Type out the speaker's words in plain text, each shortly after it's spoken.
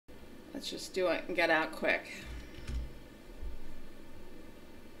Let's just do it and get out quick.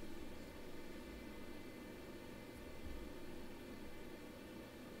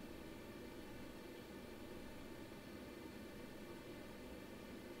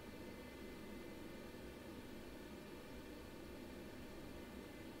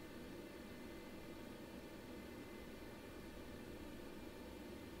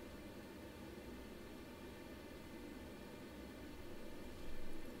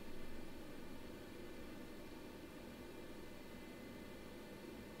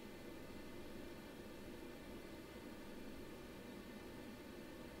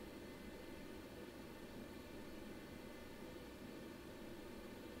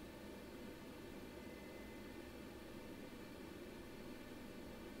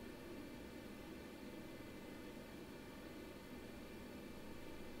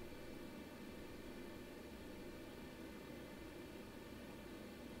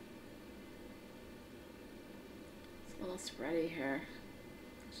 A little spready here.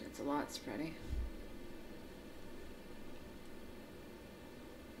 Actually, it's a lot spready.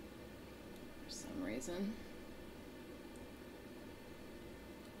 For some reason.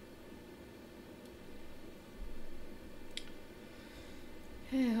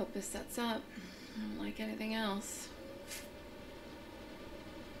 Okay, I hope this sets up. I don't like anything else.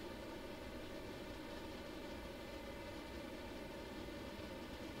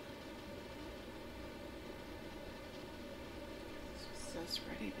 So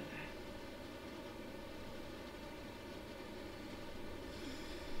spready today.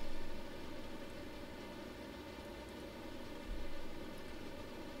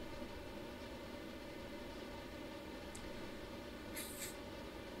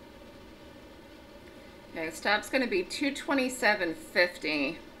 Okay, the stop's going to be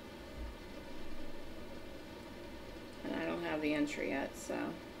 227.50. And I don't have the entry yet, so.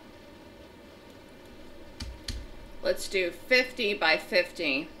 Let's do 50 by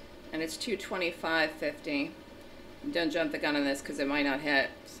 50, and it's 225.50. Don't jump the gun on this because it might not hit,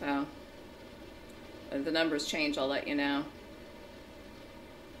 so. If the numbers change, I'll let you know.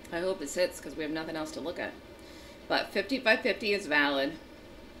 I hope this hits because we have nothing else to look at. But 50 by 50 is valid.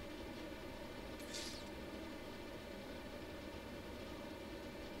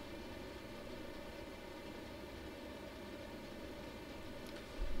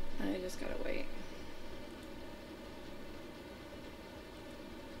 I just gotta wait.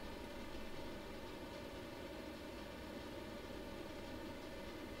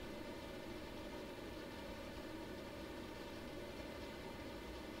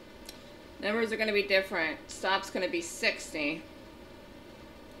 Numbers are going to be different. Stop's going to be 60.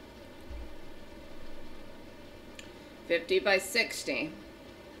 50 by 60.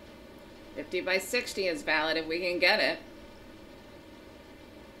 50 by 60 is valid if we can get it.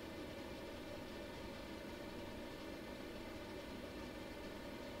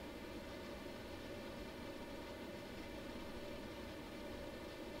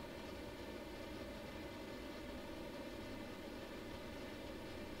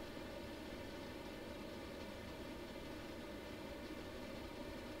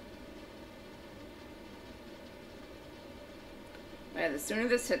 Yeah, the sooner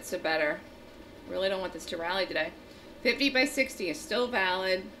this hits, the better. Really don't want this to rally today. 50 by 60 is still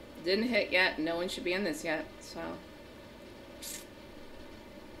valid. Didn't hit yet. No one should be in this yet. So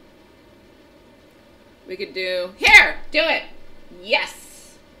we could do here. Do it.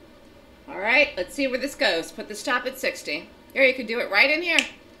 Yes. All right. Let's see where this goes. Put the stop at 60. Here, you could do it right in here.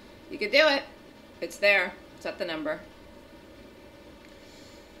 You could do it. It's there. It's at the number.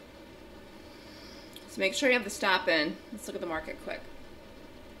 So make sure you have the stop in. Let's look at the market quick.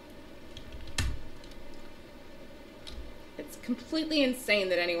 It's completely insane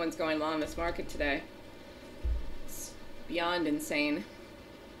that anyone's going long this market today. It's beyond insane.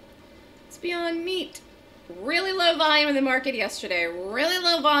 It's beyond meat. Really low volume in the market yesterday. Really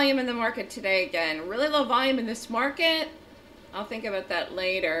low volume in the market today again. Really low volume in this market. I'll think about that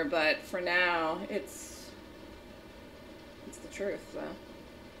later, but for now, it's the truth, so.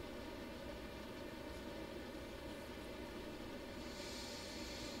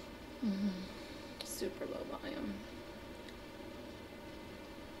 Super low volume.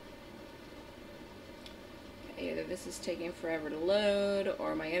 Okay, either this is taking forever to load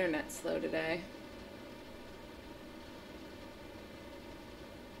or my internet's slow today.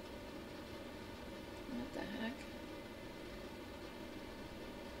 What the heck?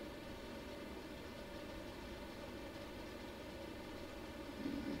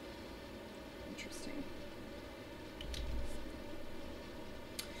 Interesting.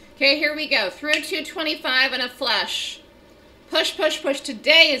 Okay, here we go. Through 225 and a flush. Push, push, push.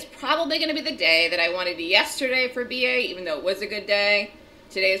 Today is probably going to be the day that I wanted yesterday for BA, even though it was a good day.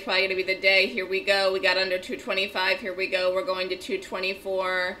 Today is probably going to be the day. Here we go. We got under 225. Here we go. We're going to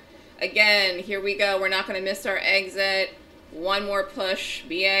 224. Again, here we go. We're not going to miss our exit. One more push.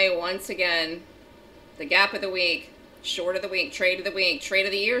 BA once again. The gap of the week. Short of the week. Trade of the week. Trade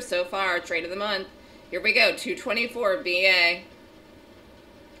of the year so far. Trade of the month. Here we go. 224 BA.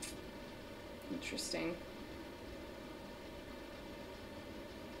 Interesting.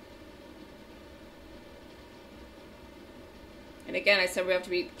 And again, I said we have to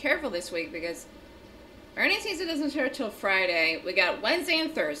be careful this week because earnings season doesn't start till Friday. We got Wednesday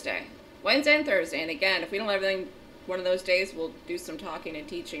and Thursday. Wednesday and Thursday. And again, if we don't have everything one of those days, we'll do some talking and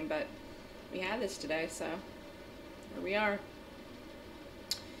teaching. But we have this today, so here we are.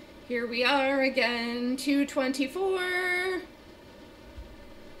 Here we are again, 224.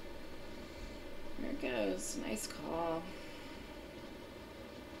 There it goes. Nice call.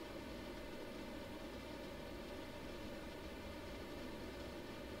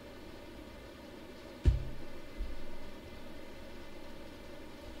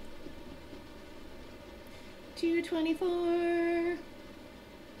 $224.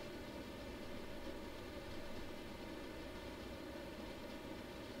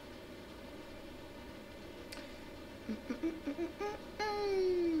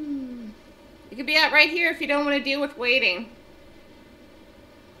 You could be out right here if you don't want to deal with waiting.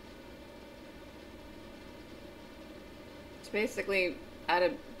 It's basically at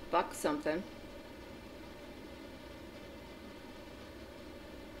a buck something.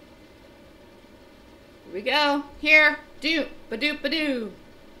 Here we go. Here. Doop, ba-doop, ba-doo.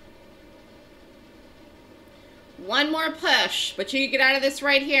 One more push, but you can get out of this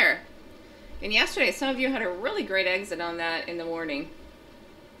right here. And yesterday, some of you had a really great exit on that in the morning.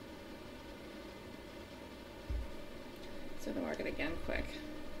 So the market again quick.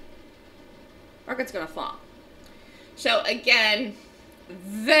 Market's going to fall. So again,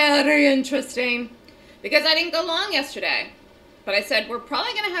 very interesting. Because I didn't go long yesterday. But I said, we're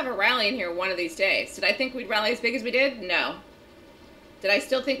probably going to have a rally in here one of these days. Did I think we'd rally as big as we did? No. Did I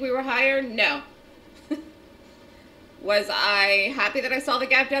still think we were higher? No. Was I happy that I saw the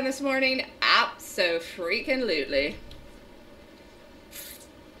gap down this morning? Abso-freaking-lutely.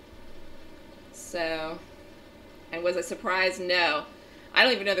 So, and was I surprised? No. I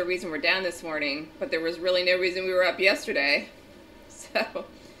don't even know the reason we're down this morning, but there was really no reason we were up yesterday. So,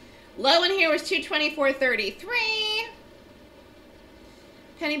 low in here was 224.33.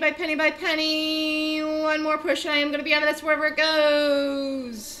 Penny by penny by penny. One more push. I am going to be out of this wherever it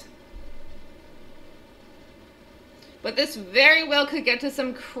goes. But this very well could get to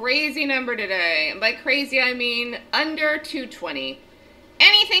some crazy number today. And by crazy, I mean under 220.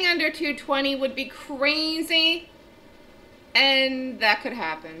 Anything under 220 would be crazy. And that could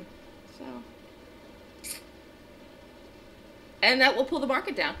happen. So. And that will pull the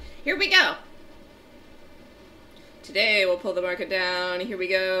market down. Here we go. Today we'll pull the market down. Here we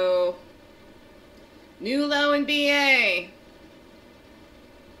go. New low in BA. Here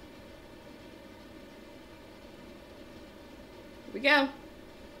we go.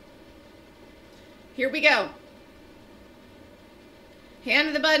 Here we go. Hand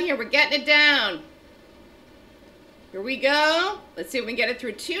to the bud here. We're getting it down. Here we go. Let's see if we can get it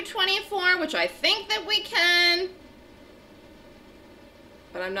through 224, which I think that we can.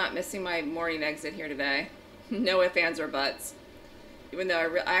 But I'm not missing my morning exit here today. No ifs, ands, or buts. Even though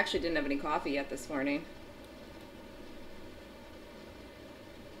I actually didn't have any coffee yet this morning.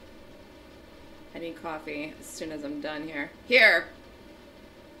 I need coffee as soon as I'm done here. Here.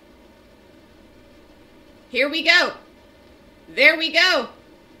 Here we go. There we go.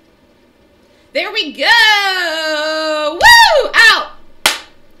 There we go. Woo! Out.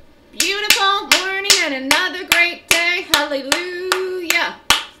 Beautiful morning and another great day. Hallelujah.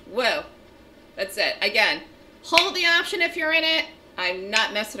 Whoa. That's it. Again. Hold the option if you're in it. I'm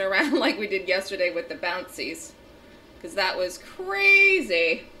not messing around like we did yesterday with the bouncies. Because that was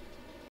crazy.